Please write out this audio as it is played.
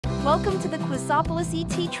Welcome to the Quizopolis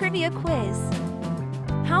ET Trivia Quiz.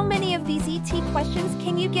 How many of these ET questions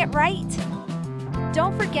can you get right?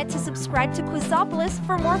 Don't forget to subscribe to Quizopolis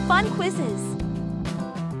for more fun quizzes.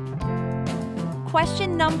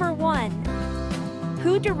 Question number 1.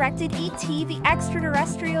 Who directed E.T. the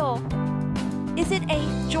Extra-Terrestrial? Is it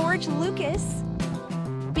A. George Lucas,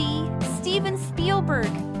 B. Steven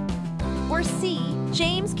Spielberg, or C.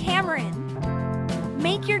 James Cameron?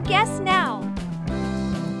 Make your guess now.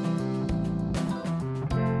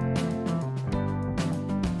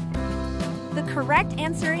 The correct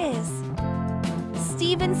answer is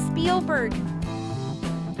Steven Spielberg.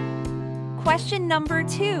 Question number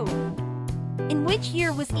 2. In which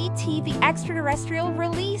year was E.T. the Extra-Terrestrial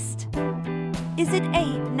released? Is it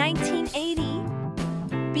A. 1980,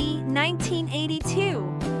 B.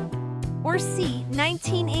 1982, or C.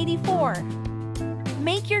 1984?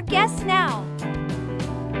 Make your guess now.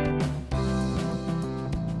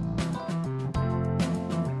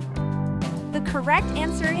 The correct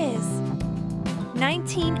answer is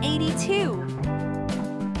 1982.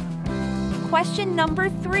 Question number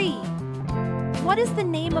 3. What is the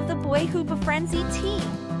name of the boy who befriends E.T.?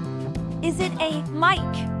 Is it A.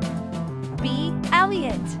 Mike, B.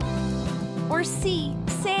 Elliot, or C.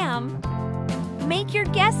 Sam? Make your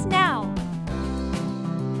guess now.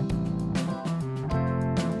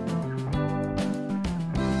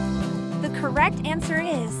 The correct answer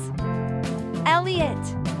is Elliot.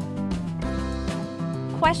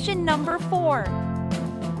 Question number 4.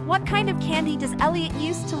 What kind of candy does Elliot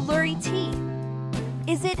use to lure E.T.?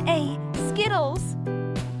 Is it A. Skittles,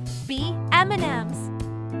 B. M&M's,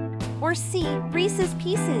 or C. Reese's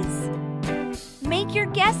Pieces? Make your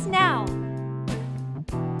guess now.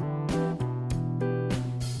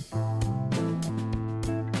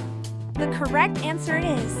 The correct answer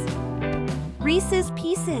is Reese's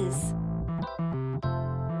Pieces.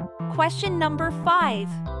 Question number 5.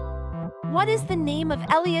 What is the name of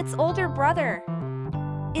Elliot's older brother?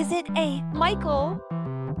 Is it A. Michael,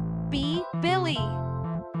 B. Billy,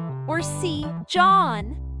 or C.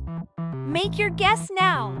 John? Make your guess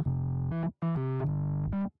now.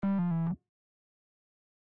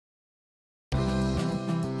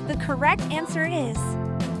 The correct answer is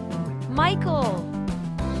Michael.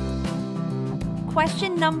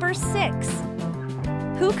 Question number 6.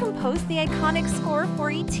 Who composed the iconic score for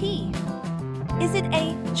E.T.? Is it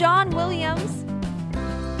A. John Williams,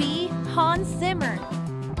 B. Hans Zimmer,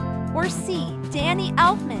 or C. Danny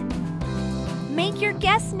Elfman? Make your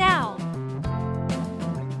guess now.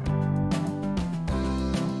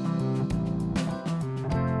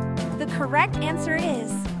 The correct answer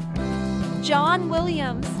is John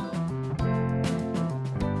Williams.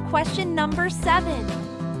 Question number 7.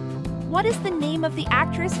 What is the name of the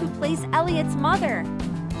actress who plays Elliot's mother?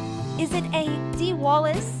 Is it A. Dee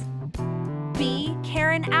Wallace, B.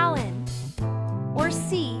 Karen Allen, or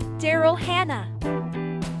C. Daryl Hannah?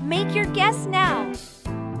 Make your guess now.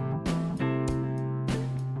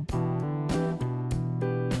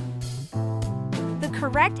 The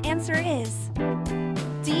correct answer is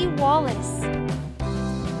Dee Wallace.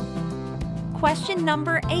 Question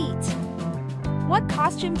number 8. What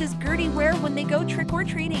costume does Gertie wear when they go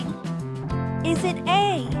trick-or-treating? Is it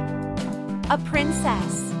A. a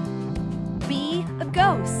princess, B. a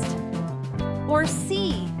ghost, or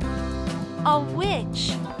C. a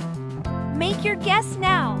witch? Make your guess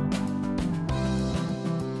now.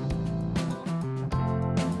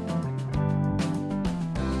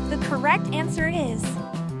 The correct answer is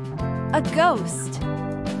a ghost.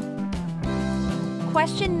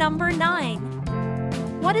 Question number 9.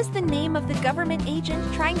 What is the name of the government agent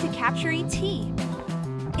trying to capture E.T.?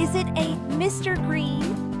 Is it A. Mr. Green,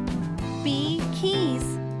 B.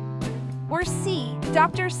 Keys, or C.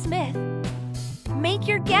 Dr. Smith? Make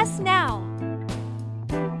your guess now.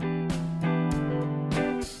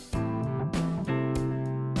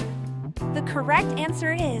 The correct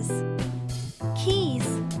answer is Keys.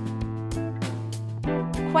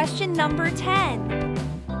 Question number 10.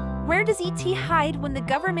 Where does E.T. hide when the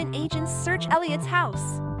government agents search Elliot's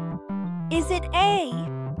house? Is it A.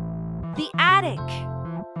 the attic,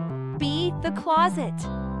 B. the closet,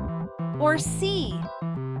 or C.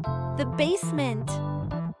 the basement?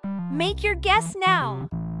 Make your guess now.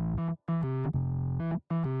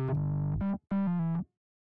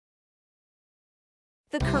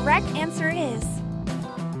 The correct answer is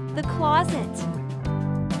the closet.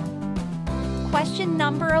 Question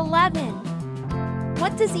number 11.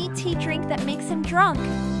 What does E.T. drink that makes him drunk?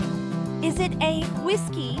 Is it A.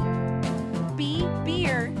 whiskey, B.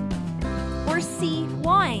 beer, or C.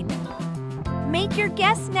 wine? Make your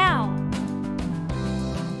guess now.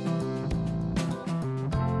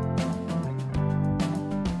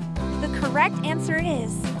 correct answer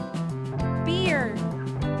is beer.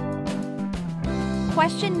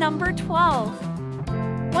 Question number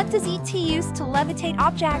 12. What does E.T. use to levitate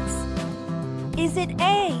objects? Is it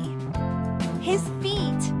A, his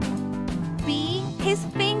feet, B, his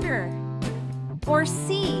finger, or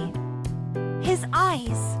C, his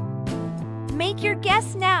eyes? Make your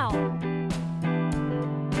guess now.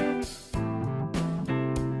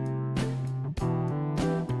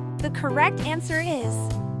 The correct answer is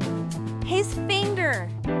his finger.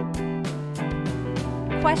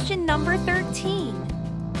 Question number 13.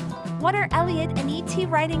 What are Elliot and E.T.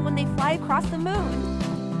 riding when they fly across the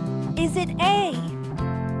moon? Is it A,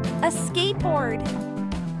 a skateboard,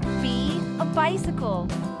 B, a bicycle,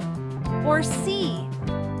 or C,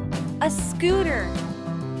 a scooter?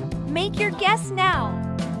 Make your guess now.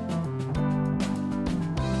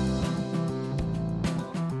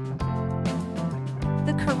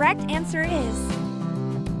 The correct answer is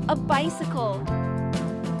a bicycle.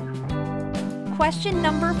 Question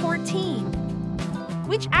number 14.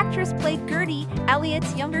 Which actress played Gertie,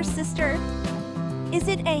 Elliot's younger sister? Is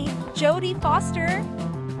it A, Jodie Foster,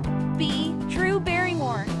 B, Drew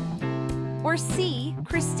Barrymore, or C,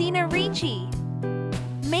 Christina Ricci?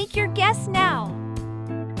 Make your guess now.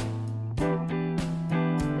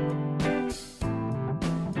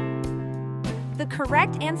 The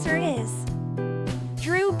correct answer is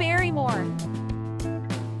Drew Barrymore.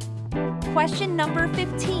 Question number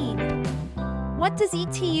 15. What does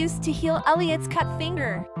E.T. use to heal Elliot's cut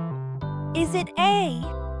finger? Is it A,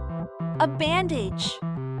 a bandage,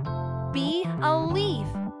 B, a leaf,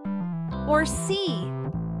 or C,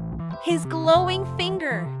 his glowing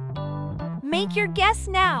finger? Make your guess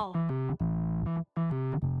now.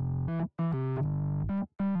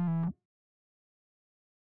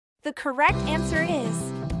 The correct answer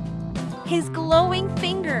is his glowing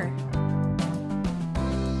finger.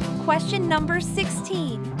 Question number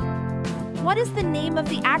 16. What is the name of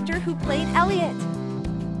the actor who played Elliot?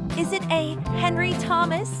 Is it A, Henry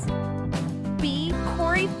Thomas, B,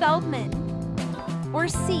 Corey Feldman, or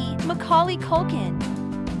C, Macaulay Culkin?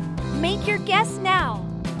 Make your guess now.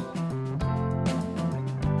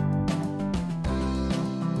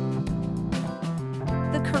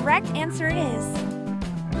 The correct answer is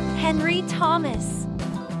Henry Thomas.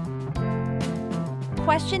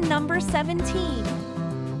 Question number 17.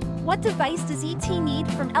 What device does E.T. need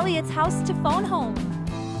from Elliot's house to phone home?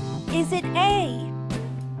 Is it A,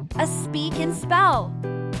 a speak and spell,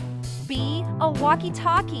 B, a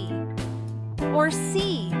walkie-talkie, or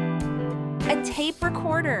C, a tape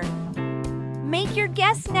recorder? Make your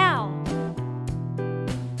guess now.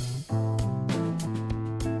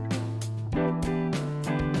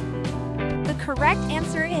 The correct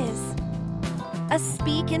answer is a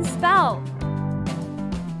speak and spell.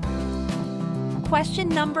 Question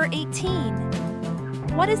number 18.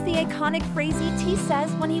 What is the iconic phrase E.T.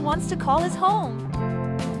 says when he wants to call his home?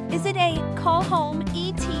 Is it A, call home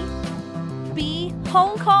E.T., B,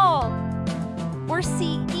 home call, or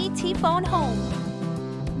C, E.T. phone home?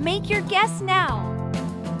 Make your guess now.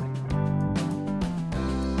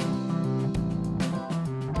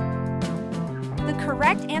 The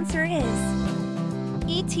correct answer is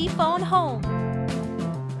E.T. phone home.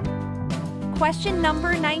 Question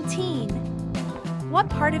number 19. What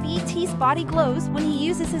part of E.T.'s body glows when he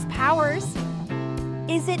uses his powers?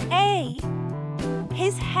 Is it A,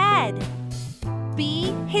 his head,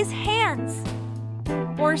 B, his hands,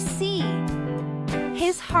 or C,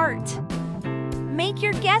 his heart? Make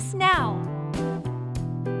your guess now.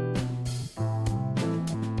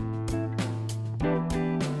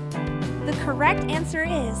 The correct answer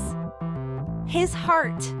is his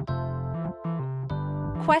heart.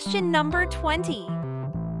 Question number 20.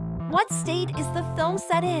 What state is the film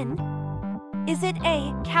set in? Is it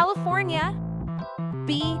A, California,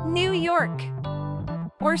 B, New York,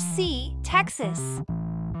 or C, Texas?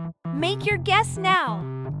 Make your guess now.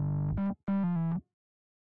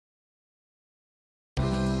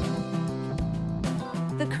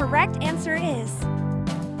 The correct answer is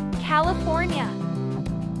California.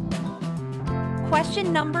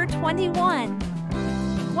 Question number 21.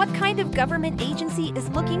 What kind of government agency is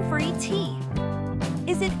looking for E.T.?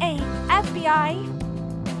 Is it A, FBI,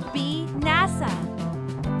 B,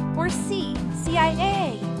 NASA, or C,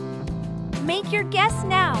 CIA? Make your guess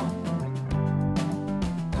now.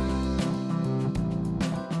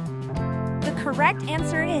 The correct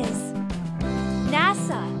answer is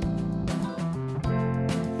NASA.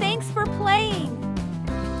 Thanks for playing.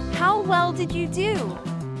 How well did you do?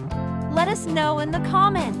 Let us know in the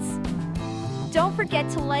comments. Don't forget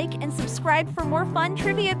to like and subscribe for more fun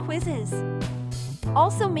trivia quizzes.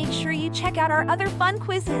 Also, make sure you check out our other fun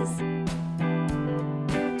quizzes.